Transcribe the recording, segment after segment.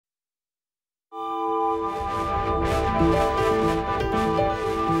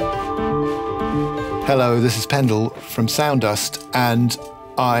Hello, this is Pendle from Dust, and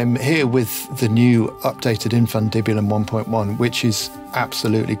I'm here with the new updated Infundibulum 1.1, which is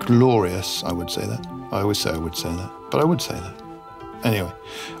absolutely glorious. I would say that. I always say I would say that, but I would say that. Anyway,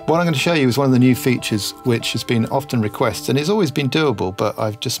 what I'm going to show you is one of the new features which has been often requested, and it's always been doable, but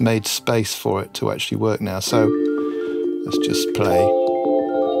I've just made space for it to actually work now. So let's just play.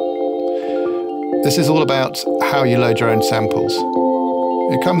 This is all about how you load your own samples.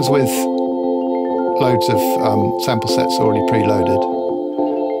 It comes with loads of sample sets already preloaded,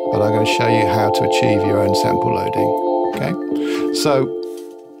 but I'm going to show you how to achieve your own sample loading. Okay, so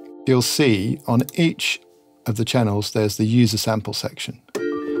you'll see on each of the channels there's the user sample section.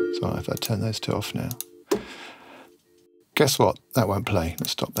 So if I turn those two off now, guess what? That won't play.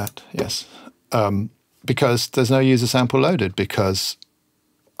 Let's stop that. Yes, because there's no user sample loaded because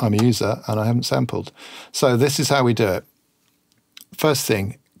I'm a user and I haven't sampled. So this is how we do it. First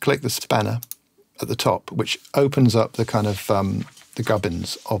thing, click the spanner at the top, which opens up the kind of the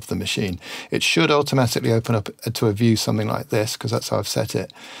gubbins of the machine. It should automatically open up to a view something like this, because that's how I've set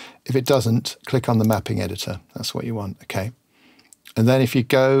it. If it doesn't, click on the mapping editor. That's what you want, okay? And then if you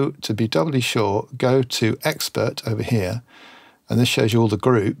go to be doubly sure, go to Expert over here, and this shows you all the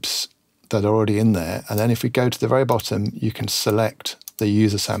groups that are already in there. And then if we go to the very bottom, you can select the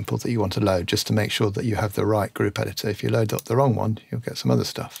user sample that you want to load, just to make sure that you have the right group editor. If you load up the wrong one, you'll get some other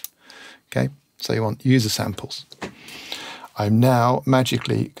stuff, okay? So you want user samples. I'm now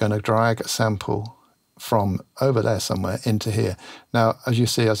magically going to drag a sample from over there somewhere into here. Now, as you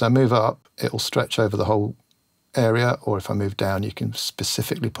see, as I move up, it will stretch over the whole area, or if I move down, you can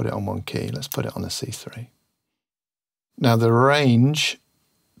specifically put it on one key. Let's put it on the C3. Now, the range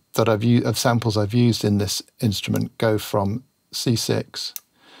that of samples I've used in this instrument go from C6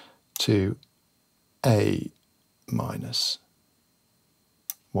 to A minus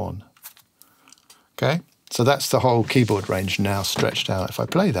 1. Okay, so that's the whole keyboard range now stretched out. If I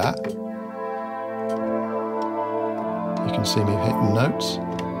play that, you can see me hitting notes.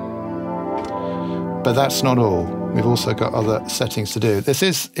 But that's not all. We've also got other settings to do.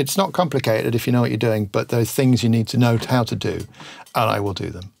 It's not complicated if you know what you're doing, but there's things you need to know how to do, and I will do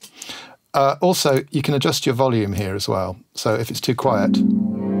them. Also, you can adjust your volume here as well. So if it's too quiet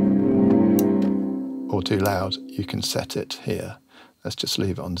or too loud, you can set it here. Let's just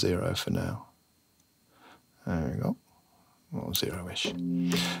leave it on 0 for now. There we go, or 0-ish.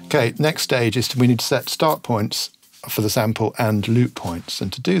 Okay, next stage is we need to set start points for the sample and loop points.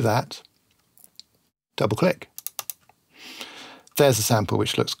 And to do that, double click. There's a sample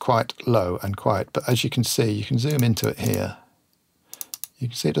which looks quite low and quiet, but as you can see, you can zoom into it here. You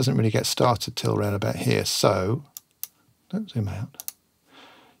can see it doesn't really get started till around about here, so don't zoom out.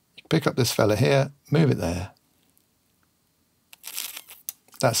 You pick up this fella here, move it there.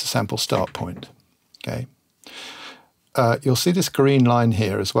 That's the sample start point, okay? You'll see this green line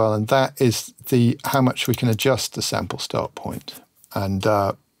here as well, and that is how much we can adjust the sample start point. And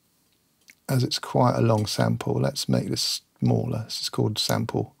as it's quite a long sample, let's make this smaller. This is called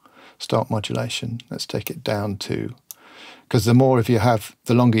sample start modulation. Let's take it down to, because the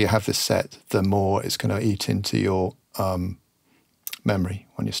longer you have this set, the more it's going to eat into your memory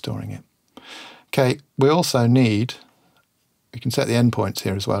when you're storing it. Okay, we also we can set the endpoints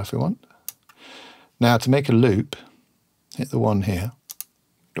here as well if we want. Now to make a loop, hit the 1 here,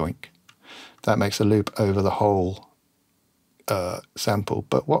 doink. That makes a loop over the whole sample.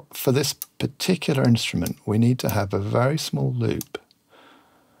 But for this particular instrument, we need to have a very small loop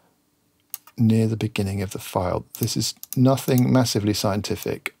near the beginning of the file. This is nothing massively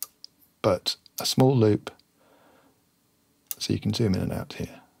scientific, but a small loop, so you can zoom in and out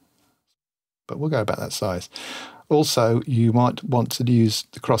here. But we'll go about that size. Also, you might want to use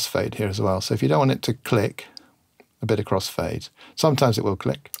the crossfade here as well. So if you don't want it to click, a bit of crossfade. Sometimes it will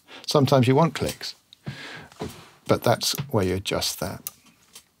click. Sometimes you want clicks. But that's where you adjust that.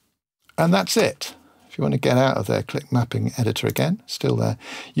 And that's it. If you want to get out of there, click Mapping Editor again, still there.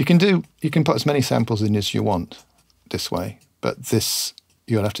 You can put as many samples in as you want this way, but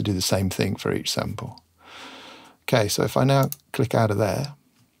you'll have to do the same thing for each sample. Okay, so if I now click out of there,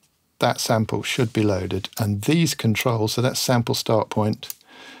 that sample should be loaded, and these controls, so that's sample start point,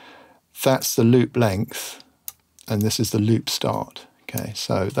 that's the loop length, and this is the loop start. Okay,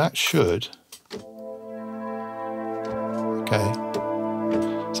 so that should, okay,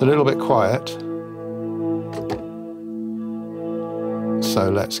 it's a little bit quiet, so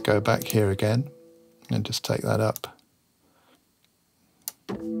let's go back here again and just take that up.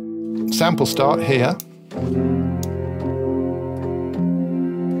 Sample start here.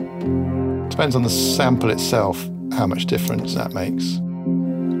 Depends on the sample itself. how much difference that makes.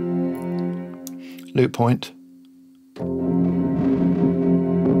 Loop point.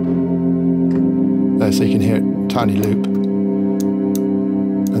 There, so you can hear it, tiny loop.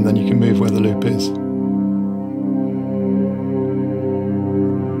 And then you can move where the loop is.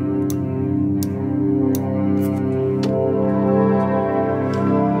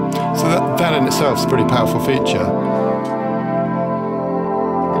 So that in itself is a pretty powerful feature.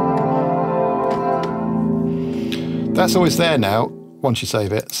 That's always there now, once you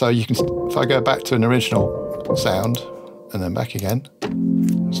save it. So you can, if I go back to an original sound, and then back again,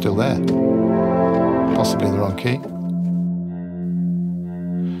 still there. Possibly in the wrong key.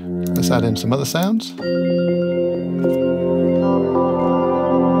 Let's add in some other sounds.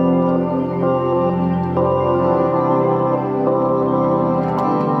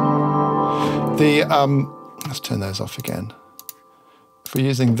 Let's turn those off again. If we're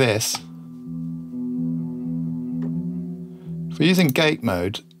using this, if we're using gate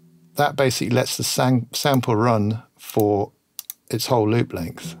mode, that basically lets the sample run for its whole loop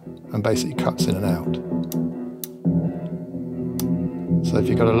length and basically cuts in and out. So if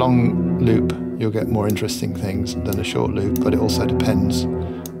you've got a long loop, you'll get more interesting things than a short loop, but it also depends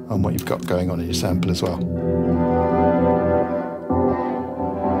on what you've got going on in your sample as well.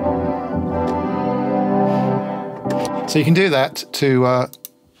 So you can do that to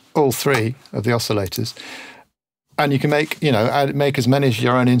all three of the oscillators. And you can make, make as many of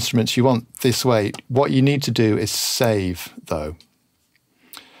your own instruments you want this way. What you need to do is save, though.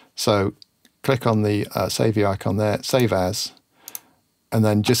 So click on the savey icon there, save as, and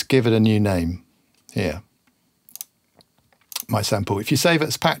then just give it a new name here. My sample. If you save it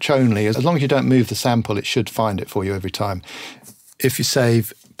as patch only, as long as you don't move the sample, it should find it for you every time. If you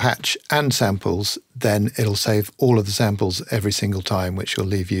save patch and samples, then it'll save all of the samples every single time, which will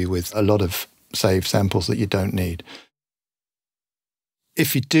leave you with a lot of saved samples that you don't need.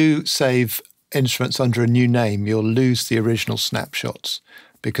 If you do save instruments under a new name, you'll lose the original snapshots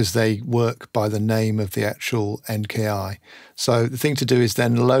because they work by the name of the actual NKI. So the thing to do is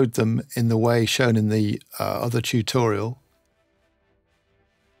then load them in the way shown in the other tutorial.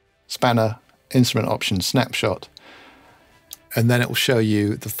 Spanner, instrument options, snapshot, and then it will show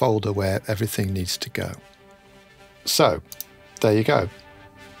you the folder where everything needs to go. So there you go.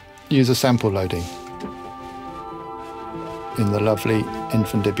 User sample loading in the lovely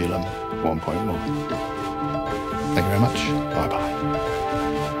Infundibulum 1.1. Thank you very much. Bye-bye.